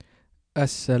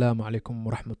Assalamu alaikum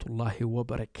wa rahmatullahi wa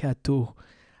barakatuh.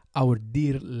 Our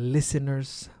dear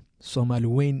listeners, Somali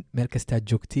weyn meel kastaa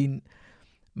joogtiin.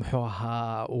 Muxuu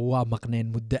ahaa waa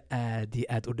maqneen muddo aad iyo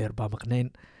aad u dheer baa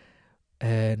maqneen.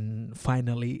 And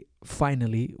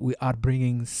finally, we are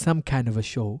bringing some kind of a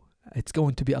show. It's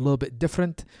going to be a little bit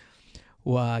different.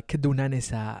 Waa ka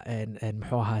doonaanaysaa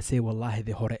muxuu ahaa say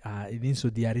wallahidii hore idiin soo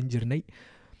diyaarin jirnay.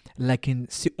 Laakiin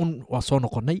si waa soo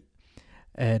noqonnay.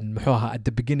 And muxuu at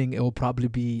the beginning it will probably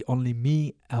be only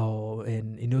me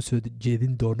and inoo soo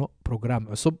jeedin doono program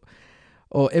cusub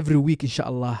or every week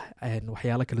inshallah and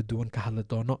waxyaalo kala duwan ka hadli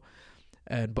doono.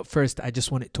 But first I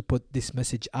just wanted to put this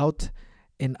message out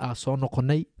in soo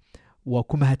noqonay. Waa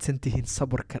ku mahadsantihiin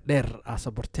sabarka dheer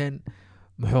sabarteen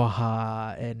muxuu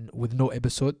ahaa and with no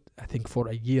episode I think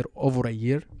for over a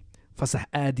year fasax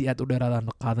aad iyo aad u dheeraadaan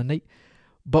qaadanay.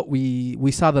 But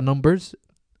we saw the numbers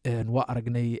and waa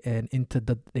aragnay inta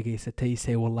dad dhageysatay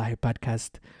say Wallahi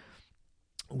Podcast.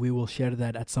 We will share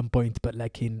that at some point, but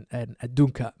laakiin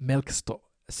adduunka meel kasto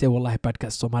say Wallahi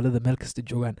Podcast Soomaalida meel kasta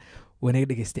joogaan wanay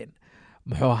dhageysteen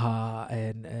muxuu ahaa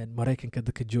Mareykanka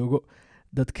dadka joogo,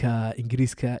 dadka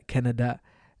Ingiriiska, Canada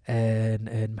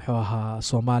muxuu ahaa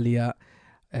Soomaaliya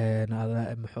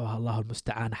muxuu ahaa Allahu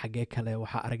musta'aan xagee kale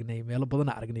waxaa aragnay meelo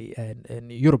badan aragnay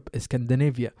Europe,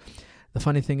 Scandinavia. The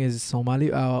funny thing is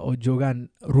Somali oo joogaan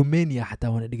Romania xataa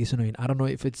wana dhageysanayn. I don't know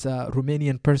if it's a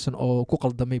Romanian person oo ku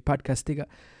qaldamay podcastiga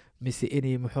mise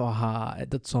inay muxuu ahaa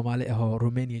dad Somali oo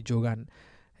Romania joogaan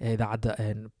idaacadda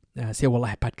say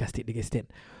Wallahi Podcast dhageysteen.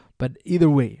 But either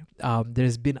way,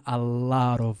 there's been a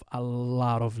lot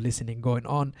of listening going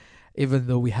on, even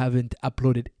though we haven't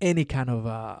uploaded any kind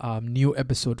of new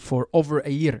episode for over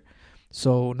a year.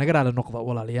 So nagaraale noqda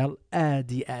walaalayaal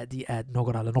aad iyo aad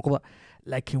nagaraale noqda.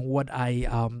 Like what I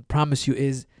promise you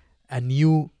is a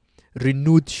new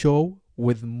renewed show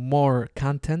with more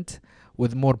content,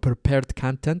 with more prepared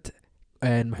content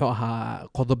and muxuu ahaa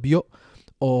qodobyo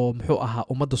oo muxuu ahaa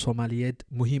ummadda Soomaaliyeed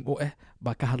muhiim u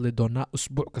baa ka hadli doonaa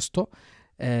usbuuc kasto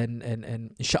and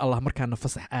insha Allah markaana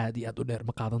fasax aad iyo aad u dheer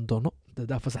ma qaadan doono.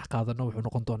 Dadaa fasax qaadano wuxuu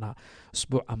noqon doonaa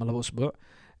usbuuc ama 2 usbuuc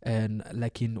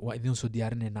laakiin waa idin soo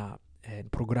diyaarinaynaa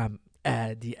program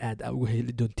aad iyo aad uga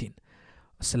heli doontiin.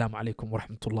 Assalamu alaikum wa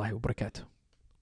rahmatullahi wa barakatuh.